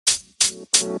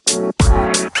That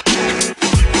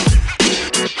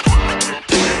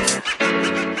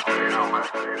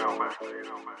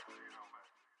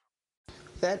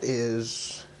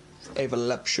is a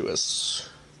voluptuous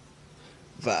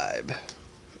vibe.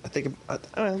 I think, I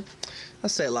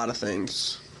say a lot of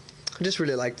things. I just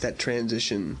really liked that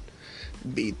transition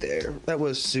beat there. That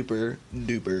was super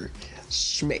duper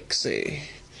schmixy.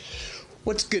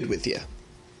 What's good with you?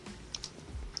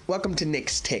 Welcome to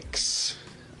Nick's Ticks.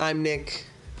 I'm Nick.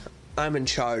 I'm in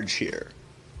charge here.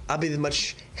 I'll be the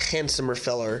much handsomer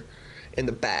feller in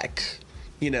the back.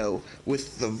 You know,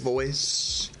 with the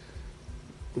voice.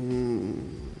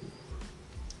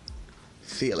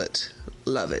 Feel it.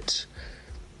 Love it.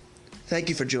 Thank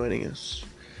you for joining us.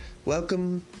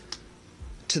 Welcome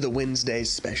to the Wednesday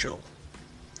special.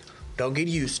 Don't get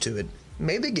used to it.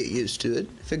 Maybe get used to it.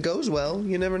 If it goes well,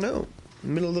 you never know.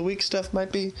 Middle of the week stuff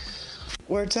might be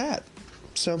where it's at.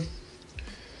 So,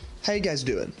 how you guys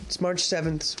doing? It's March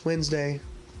 7th, Wednesday.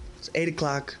 It's 8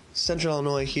 o'clock, Central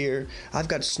Illinois here. I've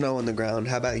got snow on the ground.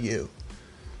 How about you?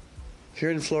 If you're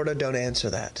in Florida, don't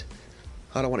answer that.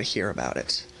 I don't want to hear about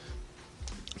it.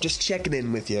 Just checking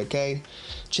in with you, okay?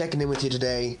 Checking in with you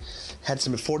today. Had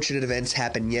some unfortunate events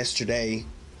happen yesterday.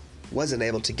 Wasn't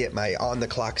able to get my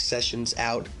on-the-clock sessions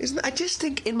out. I just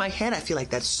think in my head, I feel like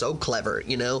that's so clever,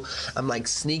 you know? I'm like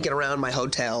sneaking around my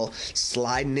hotel,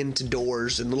 sliding into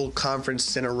doors and little conference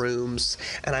center rooms,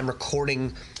 and I'm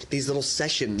recording these little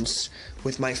sessions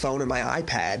with my phone and my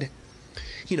iPad.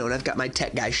 You know, and I've got my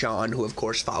tech guy, Sean, who of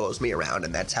course follows me around,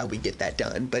 and that's how we get that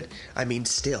done. But I mean,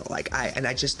 still, like,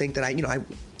 I just think that I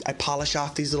polish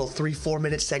off these little 3-4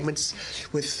 minute segments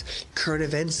with current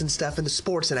events and stuff in the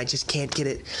sports, and I just can't get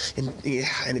it. And yeah,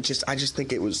 and I just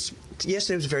think it was,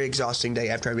 yesterday was a very exhausting day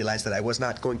after I realized that I was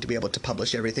not going to be able to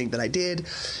publish everything that I did.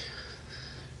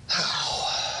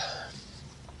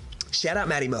 Shout out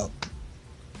Maddie Mo.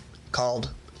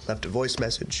 Called, left a voice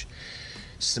message.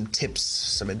 Some tips,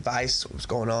 some advice, what was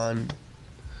going on.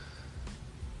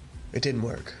 It didn't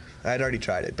work. I had already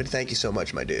tried it, but thank you so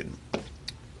much, my dude.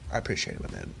 I appreciate it, my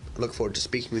man. I look forward to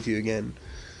speaking with you again.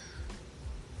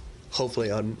 Hopefully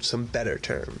on some better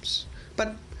terms.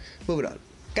 But, moving on.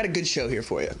 Got a good show here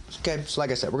for you. Okay, so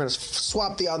like I said, we're going to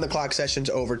swap the on-the-clock sessions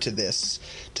over to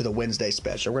the Wednesday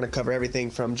special. We're going to cover everything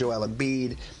from Joel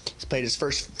Embiid. He's played his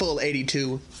first full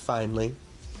 82, finally.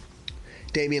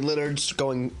 Damian Lillard's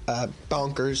going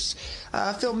bonkers.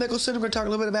 Phil Mickelson, we're going to talk a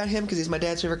little bit about him because he's my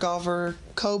dad's favorite golfer.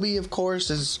 Kobe, of course,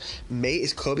 is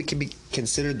Kobe can be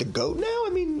considered the GOAT now? I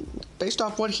mean, based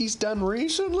off what he's done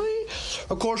recently?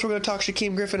 Of course, we're going to talk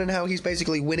Shaquem Griffin and how he's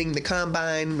basically winning the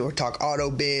combine, or talk auto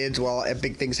bids while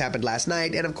big things happened last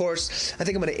night. And, of course, I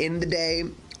think I'm going to end the day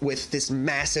with this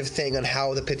massive thing on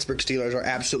how the Pittsburgh Steelers are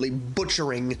absolutely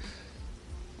butchering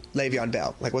Le'Veon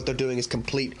Bell. Like, what they're doing is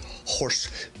complete horse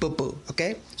boo-boo,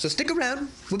 okay? So stick around.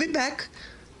 We'll be back.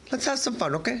 Let's have some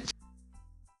fun, okay?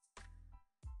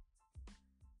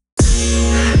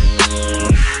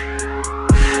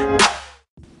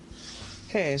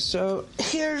 Hey, so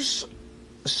here's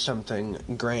something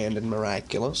grand and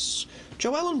miraculous.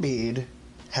 Joel Embiid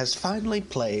has finally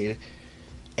played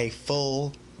a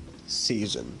full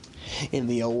season in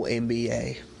the old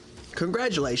NBA.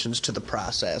 Congratulations to the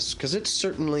process, because it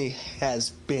certainly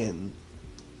has been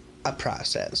a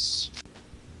process.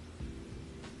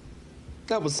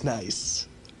 That was nice.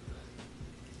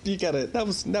 You got it. That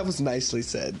was nicely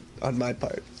said on my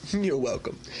part. You're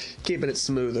welcome. Keeping it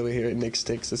smooth over here at Nick's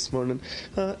Ticks this morning.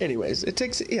 Anyways, it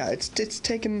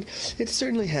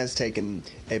certainly has taken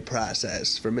a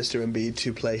process for Mr. Embiid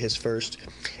to play his first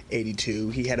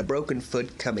 82. He had a broken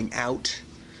foot coming out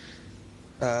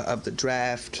of the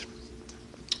draft.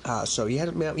 So he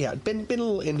had been a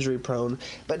little injury prone,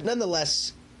 but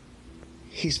nonetheless,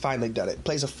 he's finally done it.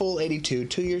 Plays a full 82.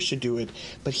 2 years should do it.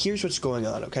 But here's what's going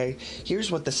on, okay? Here's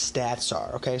what the stats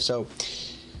are, okay? So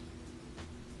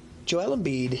Joel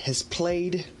Embiid has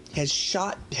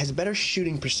a better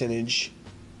shooting percentage.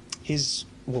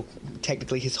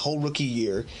 Technically his whole rookie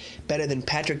year, better than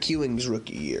Patrick Ewing's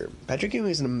rookie year. Patrick Ewing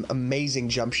is an amazing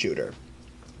jump shooter.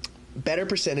 Better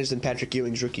percentage than Patrick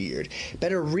Ewing's rookie year.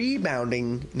 Better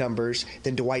rebounding numbers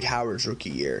than Dwight Howard's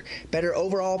rookie year. Better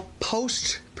overall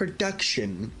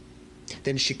post-production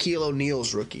than Shaquille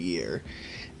O'Neal's rookie year.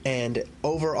 And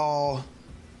overall,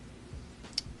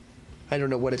 I don't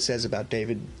know what it says about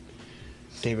David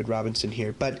Robinson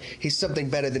here, but he's something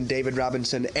better than David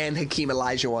Robinson and Hakeem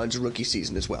Olajuwon's rookie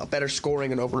season as well. Better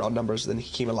scoring and overall numbers than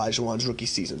Hakeem Olajuwon's rookie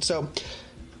season. So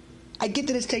I get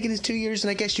that it's taken his 2 years, and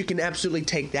I guess you can absolutely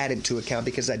take that into account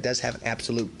because that does have an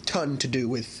absolute ton to do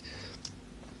with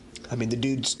I mean, the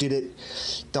dudes did it.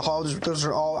 Those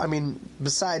are all, I mean,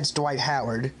 besides Dwight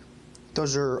Howard,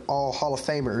 those are all Hall of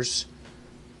Famers.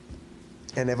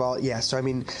 And they've all, yeah, so I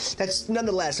mean, that's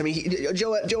nonetheless, I mean,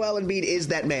 Joel Embiid is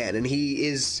that man, and he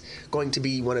is going to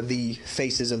be one of the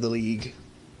faces of the league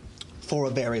for a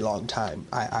very long time.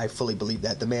 I fully believe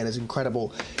that. The man is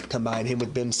incredible. Combine him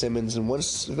with Ben Simmons, and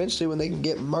once, eventually, when they can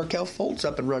get Markelle Fultz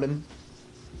up and running,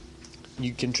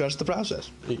 you can trust the process.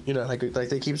 You know, like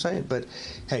they keep saying. But,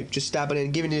 hey, just stopping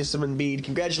in, giving you some Embiid.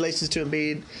 Congratulations to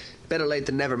Embiid. Better late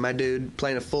than never, my dude.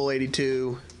 Playing a full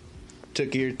 82.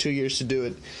 Took 2 years to do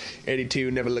it.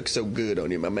 82 never looked so good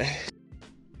on you, my man.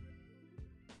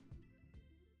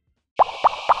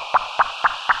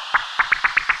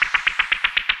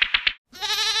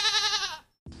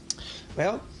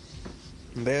 Well,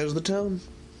 there's the tone.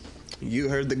 You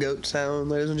heard the goat sound,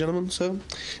 ladies and gentlemen, so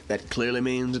that clearly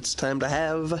means it's time to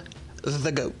have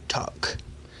the goat talk.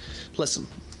 Listen,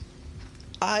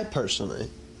 I personally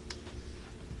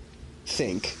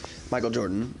think Michael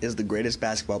Jordan is the greatest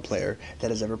basketball player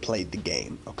that has ever played the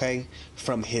game, okay?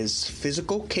 From his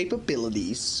physical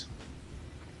capabilities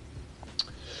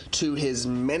to his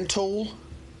mental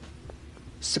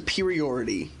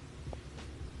superiority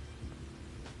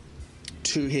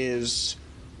to his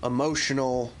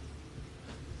emotional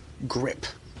grip.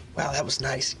 Wow, that was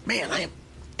nice. Man,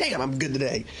 I'm good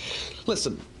today.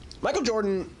 Listen, Michael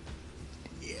Jordan,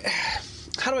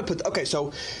 how do I put okay,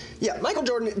 so yeah, Michael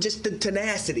Jordan, just the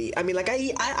tenacity. I mean, like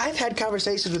I've had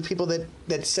conversations with people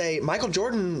that say Michael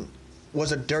Jordan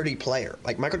was a dirty player.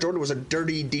 Like Michael Jordan was a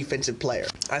dirty defensive player.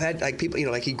 I've had like people, you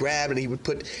know, like he grabbed and he would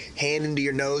put hand into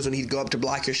your nose when he'd go up to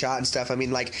block your shot and stuff. I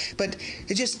mean, like, but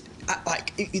it just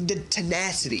the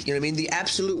tenacity, you know what I mean? The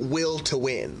absolute will to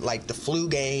win, like the flu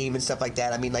game and stuff like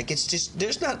that. I mean, like it's just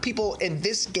there's not people in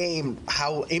this game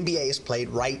how NBA is played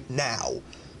right now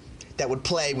that would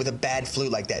play with a bad flu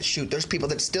like that. Shoot, there's people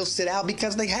that still sit out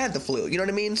because they had the flu. You know what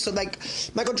I mean? So, like,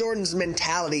 Michael Jordan's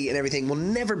mentality and everything will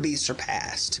never be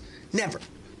surpassed. Never.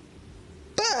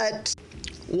 But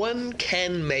one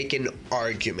can make an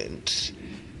argument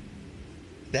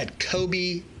that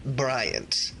Kobe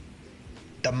Bryant,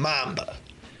 the Mamba,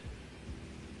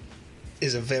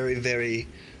 is a very, very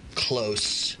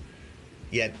close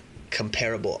yet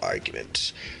comparable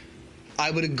argument. I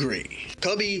would agree.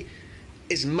 Kobe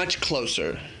is much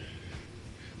closer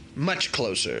than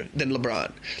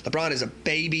LeBron. LeBron is a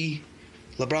baby.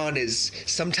 LeBron is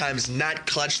sometimes not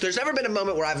clutch. There's never been a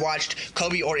moment where I've watched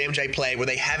Kobe or MJ play where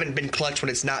they haven't been clutch when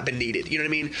it's not been needed. You know what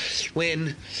I mean?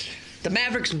 When the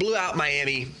Mavericks blew out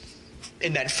Miami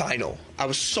in that final, I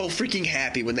was so freaking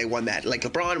happy when they won that. Like,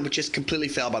 LeBron just completely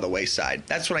fell by the wayside.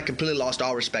 That's when I completely lost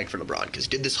all respect for LeBron, because he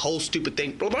did this whole stupid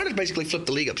thing. LeBron has basically flipped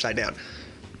the league upside down.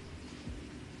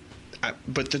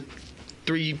 But the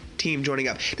three-team joining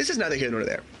up, this is neither here nor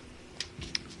there.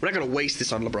 We're not going to waste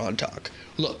this on LeBron talk.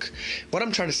 Look, what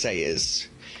I'm trying to say is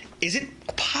it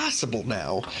possible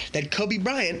now that Kobe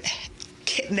Bryant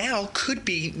now could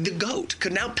be the GOAT,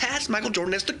 could now pass Michael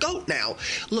Jordan as the GOAT now?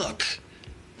 Look,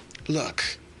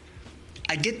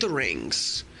 I get the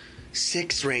rings.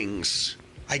 6 rings.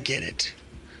 I get it.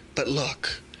 But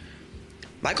look,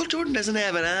 Michael Jordan doesn't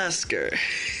have an Oscar.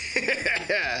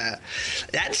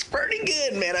 That's pretty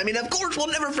good, man. I mean, of course, we'll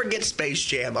never forget Space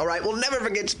Jam, all right? We'll never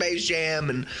forget Space Jam,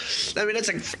 and I mean, it's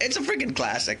a freaking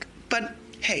classic. But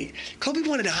hey, Kobe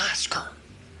won an Oscar.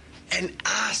 An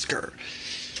Oscar.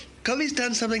 Kobe's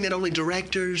done something that only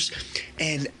directors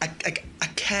and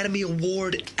Academy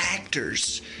Award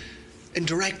actors and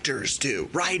directors do.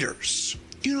 Writers.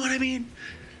 You know what I mean?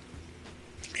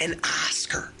 An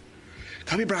Oscar.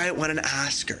 Kobe Bryant won an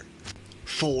Oscar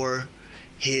for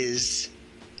his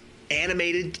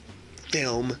animated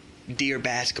film Dear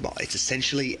Basketball. It's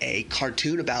essentially a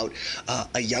cartoon about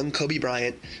a young Kobe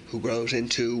Bryant who grows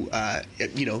into,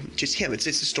 just him. It's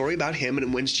a story about him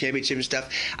and wins championship and stuff.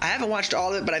 I haven't watched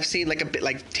all of it, but I've seen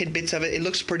like tidbits of it. It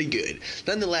looks pretty good.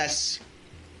 Nonetheless,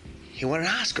 he won an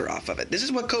Oscar off of it. This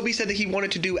is what Kobe said that he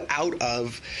wanted to do out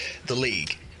of the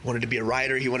league. He wanted to be a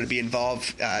writer. He wanted to be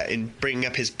involved in bringing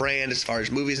up his brand as far as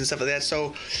movies and stuff like that.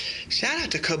 So, shout out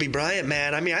to Kobe Bryant,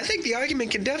 man. I mean, I think the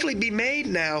argument can definitely be made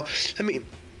now. I mean,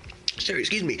 sorry,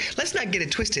 excuse me. Let's not get it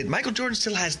twisted. Michael Jordan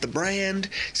still has the brand,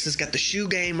 still's got the shoe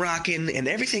game rocking, and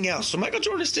everything else. So Michael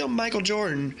Jordan is still Michael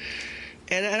Jordan.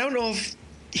 And I don't know if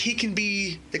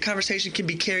the conversation can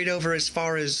be carried over as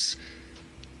far as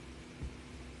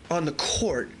on the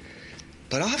court.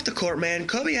 But off the court, man,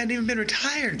 Kobe hadn't even been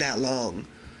retired that long.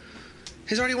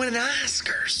 He's already winning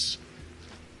Oscars.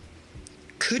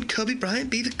 Could Kobe Bryant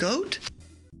be the GOAT?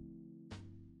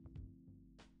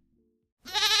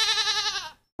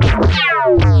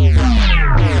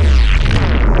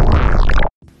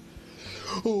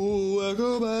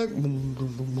 back.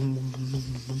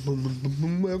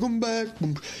 Welcome back.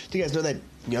 Do you guys know that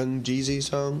Young Jeezy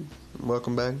song?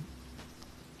 Welcome back.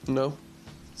 No?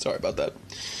 Sorry about that.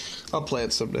 I'll play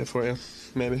it someday for you.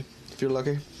 Maybe. If you're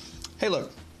lucky. Hey,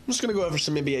 look. I'm just going to go over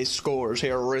some NBA scores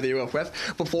here really real quick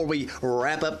before we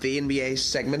wrap up the NBA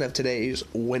segment of today's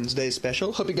Wednesday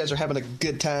special. Hope you guys are having a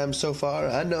good time so far.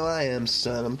 I know I am,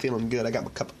 son. I'm feeling good. I got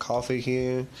my cup of coffee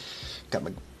here. Got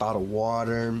my bottle of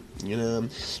water. You know,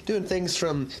 doing things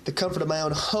from the comfort of my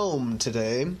own home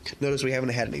today. Notice we haven't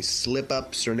had any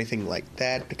slip-ups or anything like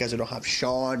that because I don't have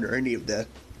Sean or any of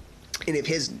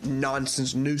his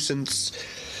nonsense nuisance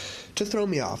to throw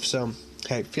me off. So,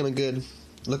 hey, feeling good,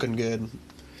 looking good.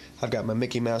 I've got my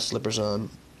Mickey Mouse slippers on.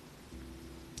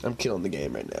 I'm killing the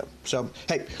game right now. So,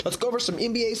 hey, let's go over some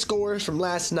NBA scores from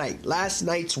last night. Last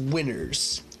night's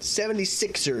winners.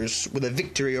 76ers with a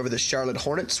victory over the Charlotte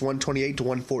Hornets,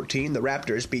 128-114. The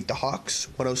Raptors beat the Hawks,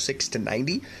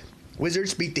 106-90.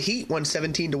 Wizards beat the Heat,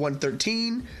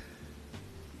 117-113.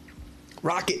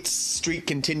 Rockets streak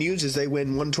continues as they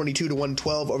win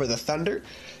 122-112 over the Thunder.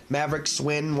 Mavericks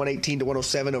win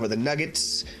 118-107 over the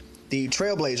Nuggets. The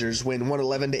Trailblazers win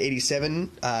 111-87.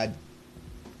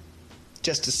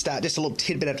 Just a little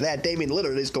tidbit after that, Damian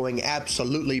Lillard is going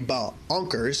absolutely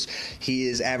bonkers. He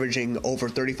is averaging over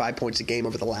 35 points a game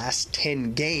over the last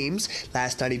 10 games.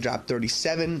 Last night he dropped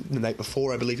 37. The night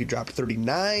before, I believe he dropped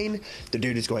 39. The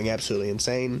dude is going absolutely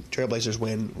insane. Trailblazers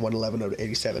win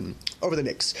 111-87 over the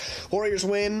Knicks. Warriors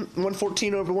win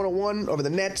 114-101 over the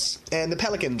Nets. And the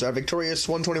Pelicans are victorious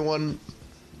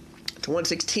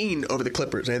 121-116 over the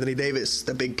Clippers. Anthony Davis,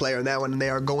 the big player in that one, and they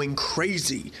are going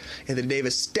crazy. Anthony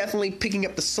Davis definitely picking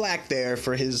up the slack there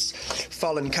for his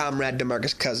fallen comrade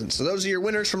DeMarcus Cousins. So those are your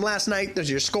winners from last night. Those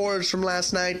are your scores from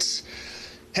last night.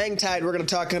 Hang tight. We're going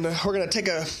to take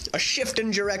a shift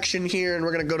in direction here, and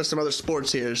we're going to go to some other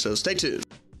sports here. So stay tuned.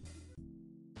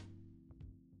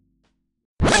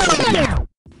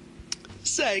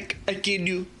 Psych, I kid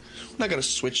you. I'm not going to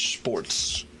switch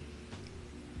sports.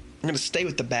 I'm going to stay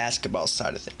with the basketball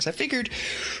side of things. I figured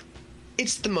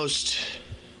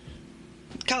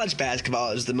college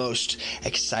basketball is the most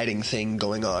exciting thing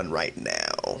going on right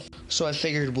now. So I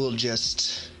figured we'll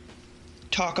just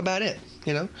talk about it,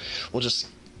 you know? We'll just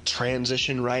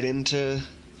transition right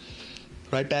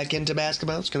back into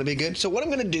basketball. It's going to be good. So what I'm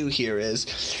going to do here is,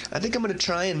 I think I'm going to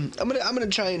try and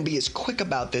be as quick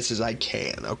about this as I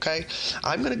can, okay?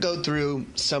 I'm going to go through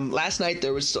some, last night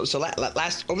there was,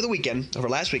 over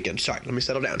last weekend, sorry, let me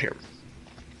settle down here.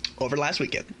 Over last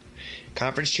weekend,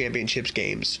 conference championships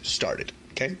games started,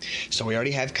 okay? So we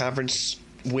already have conference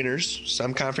winners,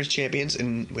 some conference champions,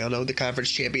 and we all know the conference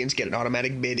champions get an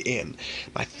automatic bid in.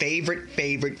 My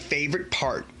favorite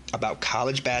part about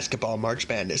college basketball March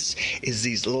Madness is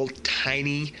these little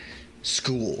tiny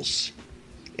schools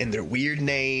and their weird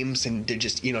names, and they're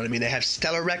just, you know what I mean, they have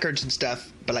stellar records and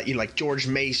stuff, but like George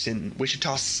Mason,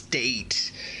 Wichita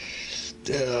State,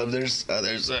 I'm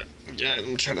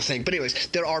trying to think, but anyways,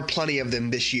 there are plenty of them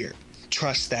this year.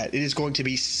 Trust that. It is going to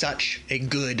be such a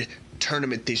good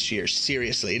tournament this year.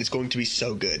 Seriously, it is going to be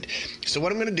so good. So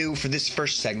what I'm going to do for this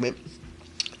first segment,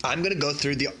 I'm going to go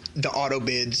through the auto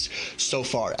bids so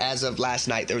far. As of last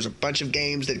night, there was a bunch of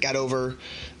games that got over,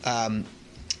 some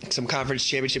conference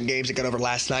championship games that got over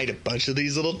last night, a bunch of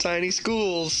these little tiny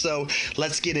schools. So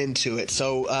let's get into it.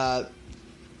 So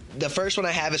the first one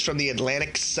I have is from the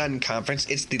Atlantic Sun Conference.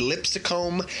 It's the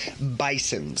Lipscomb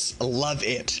Bisons. Love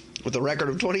it. With a record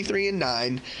of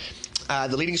 23-9.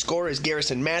 The leading scorer is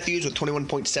Garrison Matthews with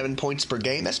 21.7 points per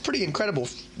game. That's pretty incredible.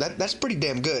 That's pretty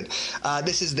damn good.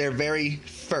 This is their very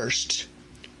first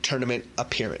tournament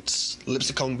appearance.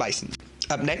 Lipscomb Bison.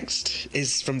 Up next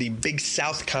is from the Big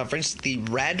South Conference, the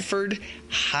Radford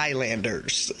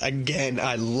Highlanders. Again,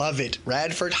 I love it.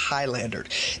 Radford Highlander.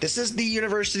 This is the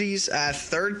university's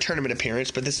third tournament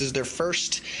appearance, but this is their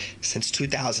first since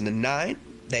 2009.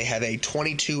 They have a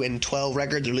 22-12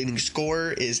 record. Their leading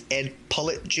scorer is Ed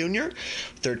Pullett Jr.,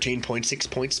 13.6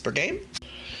 points per game.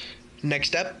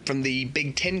 Next up, from the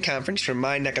Big Ten Conference, from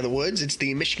my neck of the woods, it's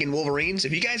the Michigan Wolverines.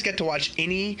 If you guys got to watch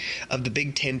any of the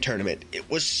Big Ten tournament, it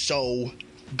was so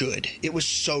good. It was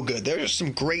so good. There are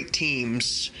some great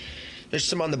teams. There's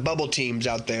some on the bubble teams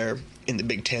out there in the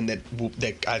Big Ten that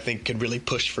I think could really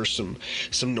push for some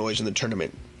noise in the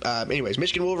tournament. Anyways,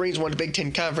 Michigan Wolverines won the Big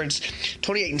Ten Conference,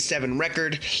 28-7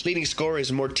 record. Leading scorer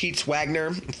is Mortitz Wagner,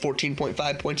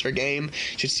 14.5 points per game.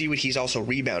 Should see what he's also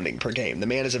rebounding per game. The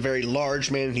man is a very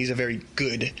large man, and he's a very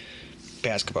good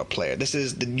basketball player. This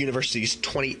is the university's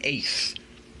 28th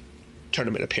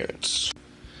tournament appearance.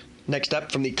 Next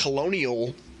up, from the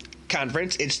Colonial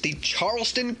Conference, it's the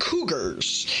Charleston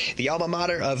Cougars, the alma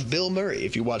mater of Bill Murray.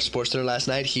 If you watched SportsCenter last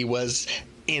night, he was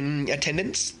in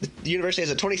attendance. The university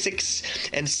has a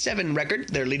 26-7 record.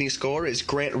 Their leading scorer is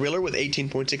Grant Riller with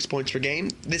 18.6 points per game.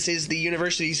 This is the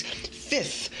university's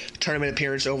 5th tournament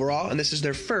appearance overall, and this is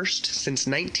their first since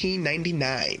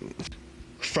 1999.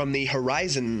 From the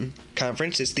Horizon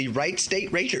Conference, it's the Wright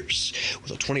State Raiders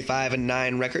with a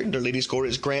 25-9 record. Their leading scorer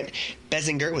is Grant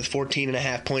Bessinger with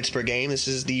 14.5 points per game. This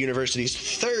is the university's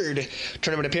 3rd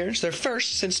tournament appearance, their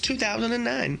first since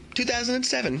 2007.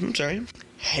 I'm sorry.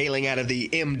 Hailing out of the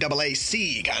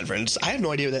MAAC Conference, I have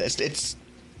no idea what that is.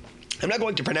 I'm not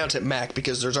going to pronounce it MAC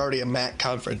because there's already a MAC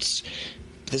conference.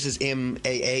 This is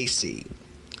MAAC.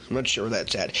 I'm not sure where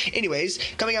that's at. Anyways,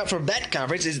 coming out from that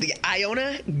conference is the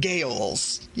Iona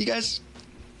Gales. You guys,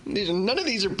 none of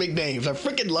these are big names. I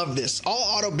freaking love this.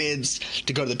 All auto bids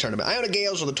to go to the tournament. Iona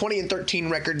Gales with a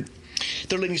 20-13 record.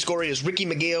 Their leading scorer is Ricky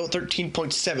McGill,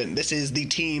 13.7. This is the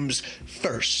team's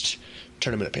first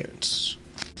tournament appearance.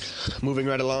 Moving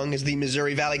right along is the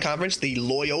Missouri Valley Conference, the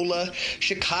Loyola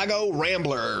Chicago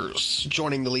Ramblers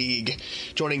joining the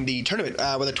tournament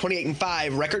with a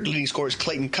 28-5 record. Leading scorer is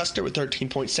Clayton Custer with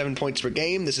 13.7 points per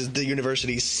game. This is the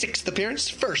university's 6th appearance,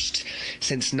 first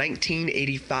since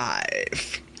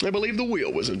 1985. I believe the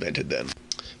wheel was invented then.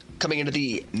 Coming into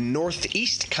the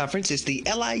Northeast Conference is the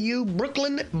LIU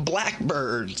Brooklyn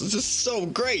Blackbirds. This is so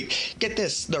great. Get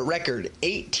this, the record,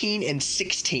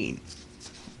 18-16.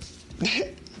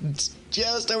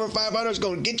 Just over 500 is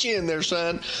going to get you in there,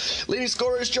 son. Leading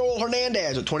scorer is Joel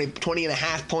Hernandez with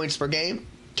 20.5 points per game.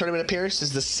 Tournament appearance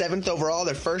is the 7th overall,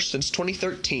 their first since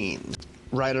 2013.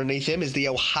 Right underneath him is the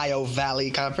Ohio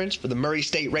Valley Conference for the Murray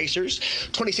State Racers.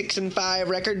 26-5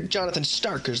 record. Jonathan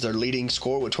Stark is their leading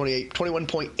scorer with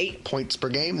 21.8 points per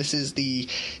game. This is the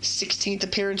 16th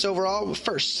appearance overall,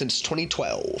 first since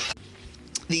 2012.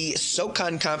 The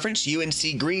SoCon Conference,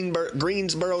 UNC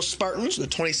Greensboro Spartans with a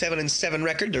 27-7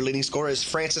 record. Their leading scorer is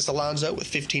Francis Alonso with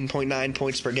 15.9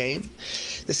 points per game.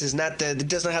 This is it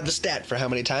does not have the stat for how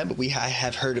many times, but I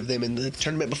have heard of them in the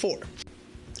tournament before.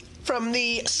 From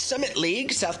the Summit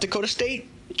League, South Dakota State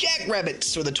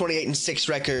Jackrabbits with a 28-6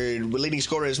 record. The leading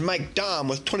scorer is Mike Dahm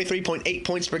with 23.8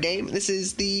 points per game. This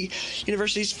is the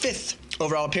university's 5th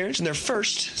overall appearance and their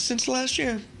first since last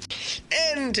year.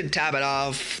 And to top it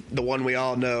off, the one we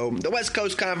all know, the West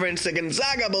Coast Conference, the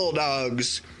Gonzaga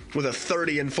Bulldogs with a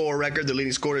 30-4 record. The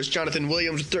leading scorer is Jonathan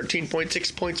Williams with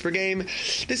 13.6 points per game.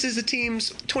 This is the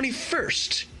team's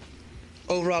 21st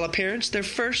overall appearance, their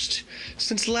first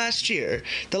since last year.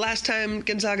 The last time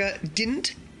Gonzaga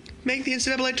didn't make the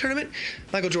NCAA tournament,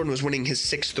 Michael Jordan was winning his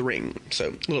 6th ring. So,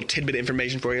 a little tidbit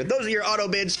information for you. Those are your auto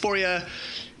bids for you.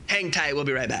 Hang tight, we'll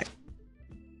be right back.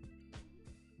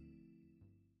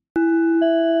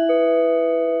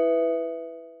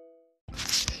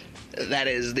 That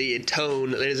is the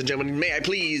tone, ladies and gentlemen. May I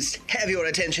please have your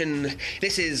attention?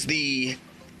 This is the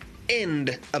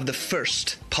end of the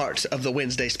first part of the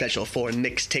Wednesday special for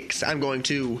Nick's Ticks. I'm going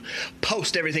to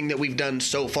post everything that we've done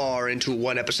so far into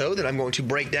one episode, and I'm going to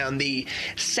break down the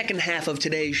second half of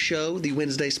today's show, the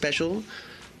Wednesday special,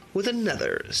 with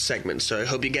another segment. So I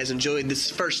hope you guys enjoyed this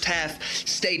first half.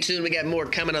 Stay tuned. We got more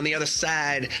coming on the other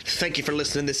side. Thank you for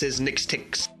listening. This is Nick's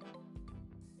Ticks.